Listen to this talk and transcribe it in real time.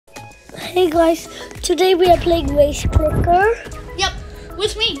Hey guys, today we are playing Race Clicker. Yep,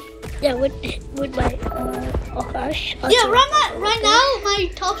 with me. Yeah, with my Akash. Yeah, right now my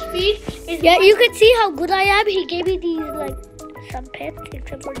top speed is. Yeah, you can see how good I am. He gave me these like some pets,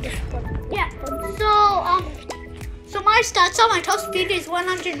 except for this one. Yeah. So my stats are my top speed is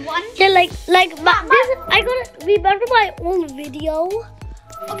 101. Yeah, remember my old video.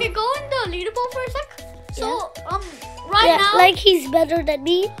 Okay, go in the leaderboard for a sec. So Yeah, now, like he's better than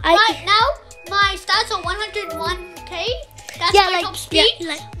me. Right now my stats are 101k. That's Yeah, my like- top speed. yeah,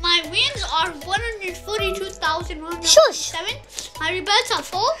 like- My wins are 142,107. Shush. My rebets are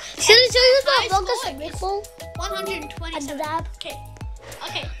 4. Should I show you the high longest score is vehicle? 127k.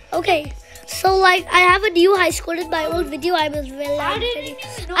 Okay. Okay, so like I have a new high score in my old video. I was really I didn't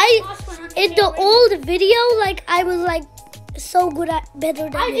even know I passed 100K in the already. old video, like I was like so good at better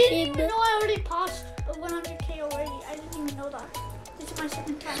than I didn't him. even know I already passed 100k already. I didn't even know that. This is my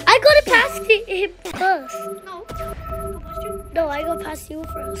second time. I got to pass him first. No. No, I got past you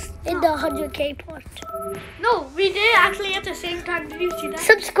first in the 100k part. No, we did actually at the same time. Did you see that?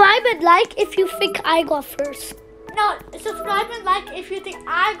 Subscribe and like if you think I got first. No, subscribe and like if you think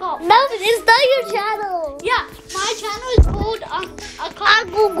I got. No, it's not your channel. Yeah, my channel is called Akash.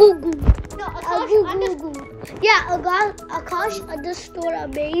 Agoo. No, Akash Yeah, Akash _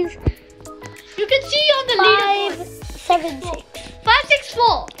 amaze. You can see on the leaderboard. 576.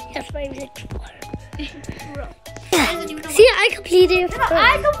 564. Yes, 564. Bro. I didn't even know. See, I completed it No, first.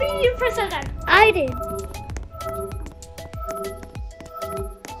 I completed it first time. I did.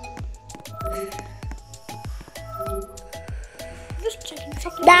 Just checking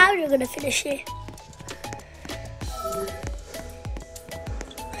something. Now you're gonna finish it.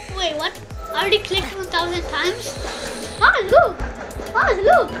 Wait, what? I already clicked 1,000 times. Look.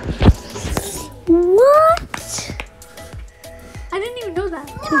 What? I didn't even know that.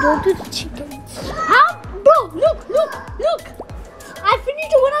 To go to the chickens. How? Bro, look. I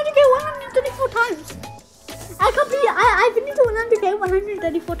finished 100k 134 times. I finished 100k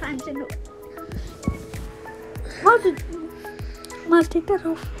 134 times. Must take that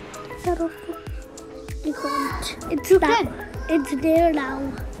off. You can't. It's You that. can. It's there now.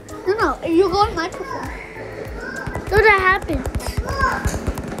 No, you go on microphone. So that happens.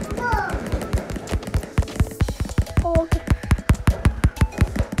 Oh, okay.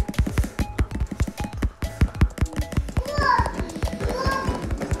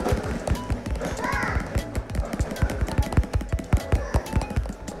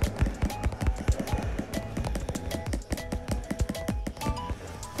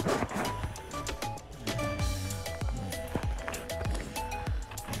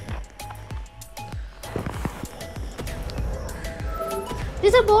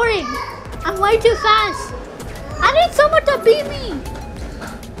 This is boring. I'm way too fast. I need someone to beat me.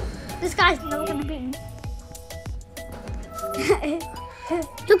 This guy's never gonna beat me.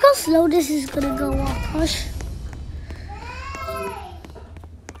 Look how slow this is gonna go, Akash.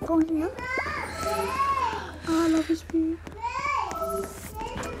 Going here. Oh, I love his speed.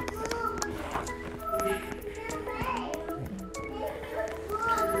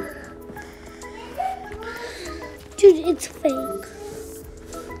 Dude, it's fake.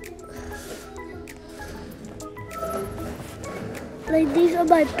 Like these are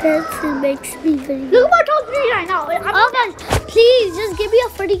my pets. It makes me very. Look at my top 3 right now. Oh guys, please just give me a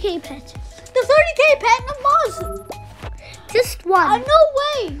 30k pet. The 30k pet no more. Just one. No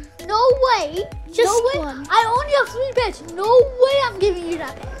way. Just no way. one. I only have 3 pets. No way I'm giving you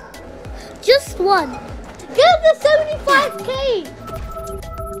that pet. Just one. Get the 75k.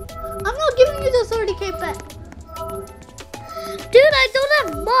 I'm not giving you the 30k pet. Dude, I don't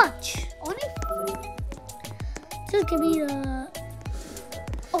have much. Only. Just give me the.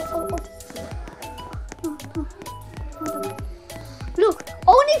 Oh. No. Look,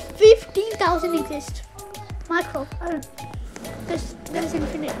 only 15,000 exist. Micro. There's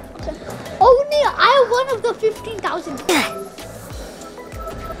infinite. Okay. Only I have one of the 15,000. Okay.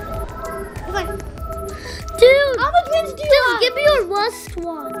 Dude, How much wins do you just have? give me your worst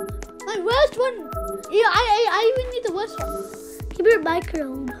one. My worst one. Yeah, I even need the worst one. Give me your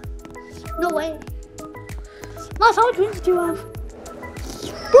microbe. No way. Mas, how much wins do you have?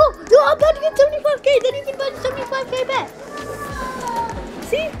 Bro, I'm about to get 75k. Then you can buy the 75k bet.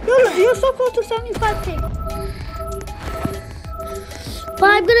 See? You're so close to 75k. But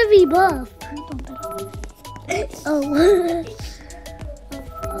I'm gonna be buff. Oh.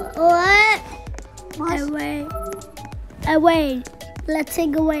 What? Away. Let's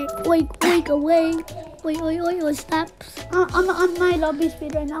sing away. Wait, away. Wait, stop. I'm on my lobby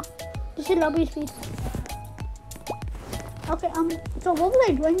speed right now. This is lobby speed. Okay, so what was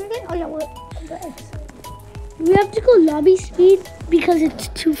I doing again? Oh yeah, the eggs. We have to go lobby speed because it's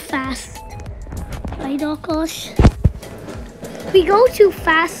too fast. Right, Akash? We go too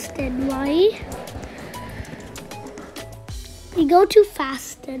fast then, right? We go too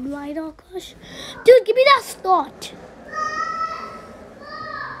fast then, right, Akash? Dude, give me that start.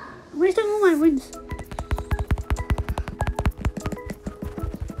 I'm wasting all my wins.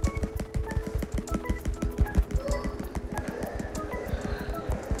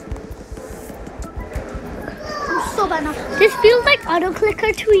 I'm so bad now. This feels like auto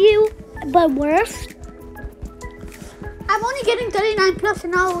clicker to you, but worse. I'm only getting 39 plus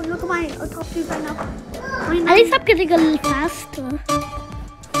and now look at my top 2 right now. At least I'm getting a little faster.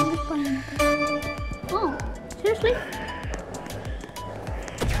 Oh, seriously?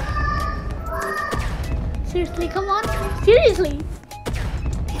 Seriously, come on. Seriously.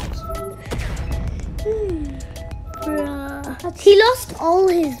 Bruh. He lost all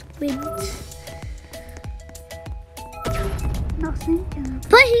his wins. Nothing.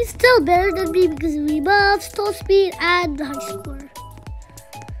 But he's still better than me because we buff, top speed, and high score.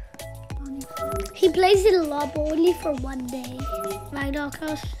 He plays it a lot, but only for one day. Right,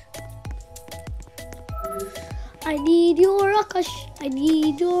 Akash? I need your Akash. I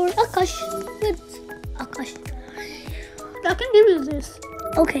need your Akash. Wins. Akash. I can give you this.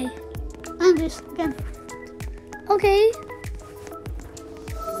 Okay. And this again. Okay.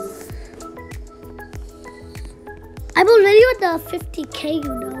 I'm already on the 50K,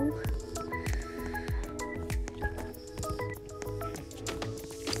 you know.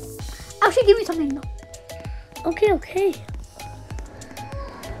 Actually, give me something though. Okay.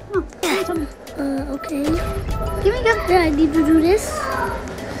 No, give me something. Okay. Give me that. Yeah, I need to do this.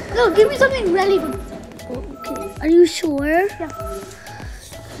 No, give me something really good. Okay. Are you sure? Yeah.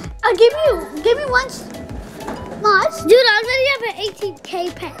 I'll give me once. Much. Dude, I already have an 18K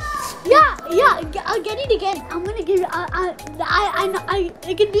pets. Yeah, I'll get it again. I'm gonna give you.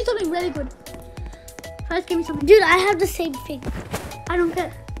 I can do something really good. First, give me something. Dude, I have the same thing. I don't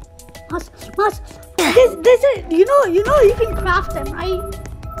care. Mas. This is. You know, you can craft them, right?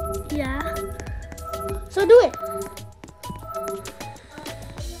 Yeah. So do it.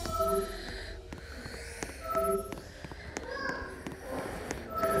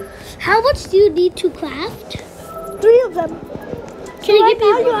 How much do you need to craft? 3 of them. Can you Right give me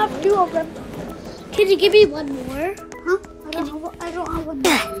now one? you have 2 of them. Can you give me one more? Huh? I don't have one.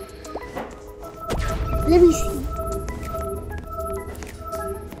 Let me see.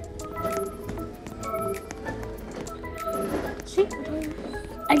 See?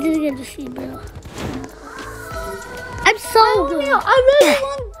 I didn't get to see, bro. I'm so good. I really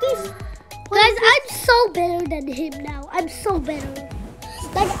want this. Guys, I'm so better than him now. I'm so better.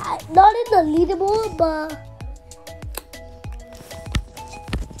 Like, not in the leaderboard, but...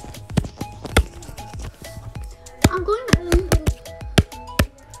 I'm going to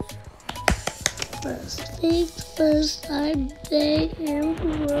First things first, I'm saying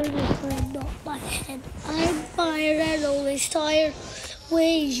every word is right, not my head. I'm fired and always tired.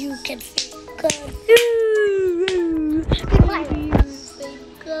 Ways you can think of.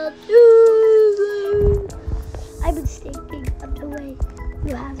 I've been thinking of the way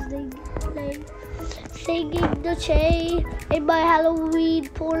you have been singing the chain in my Halloween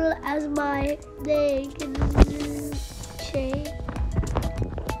portal as my name chain.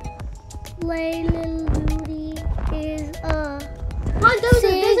 Play little Rudy is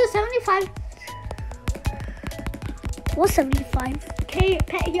there's a 75. What's 75K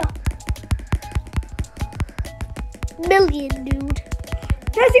pet here. million, dude?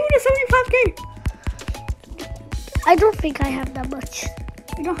 There's even a 75K. I don't think I have that much.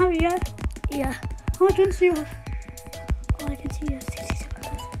 You don't have it yet? Yeah. How much wins do you have? Oh, I can see you have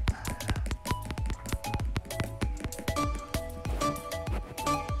 67,000.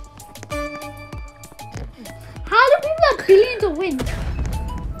 How do people have billions of wins?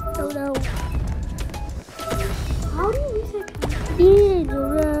 Don't know. How do you reset?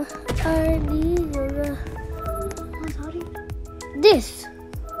 This.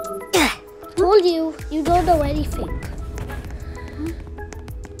 Told you, you don't know anything.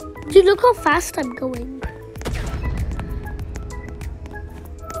 Dude, look how fast I'm going.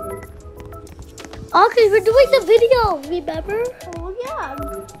 Okay, we're doing the video, remember? Oh yeah.